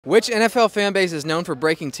Which NFL fan base is known for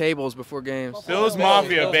breaking tables before games? Bills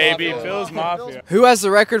Mafia, baby. Bills Mafia. Who has the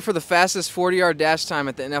record for the fastest 40-yard dash time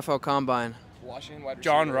at the NFL Combine?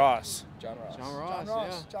 John Ross. John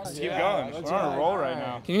Ross, yeah. Keep going. We're on a roll right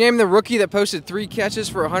now. Can you name the rookie that posted 3 catches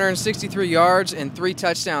for 163 yards and 3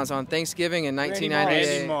 touchdowns on Thanksgiving in 1998?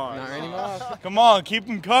 Randy Moss. Not Randy Moss. Come on, keep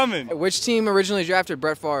them coming. Which team originally drafted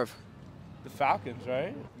Brett Favre? The Falcons,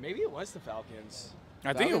 right? Maybe it was the Falcons.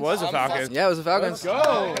 I think it was the Falcons. Yeah, it was the Falcons. Let's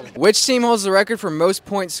go. Which team holds the record for most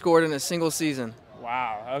points scored in a single season?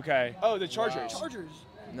 Wow, okay. Oh, the Chargers.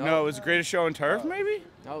 No, it was the Greatest Show on Turf, maybe?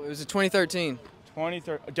 No, it was in 2013.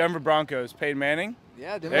 2013. Denver Broncos. Peyton Manning?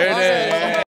 Yeah, There it is.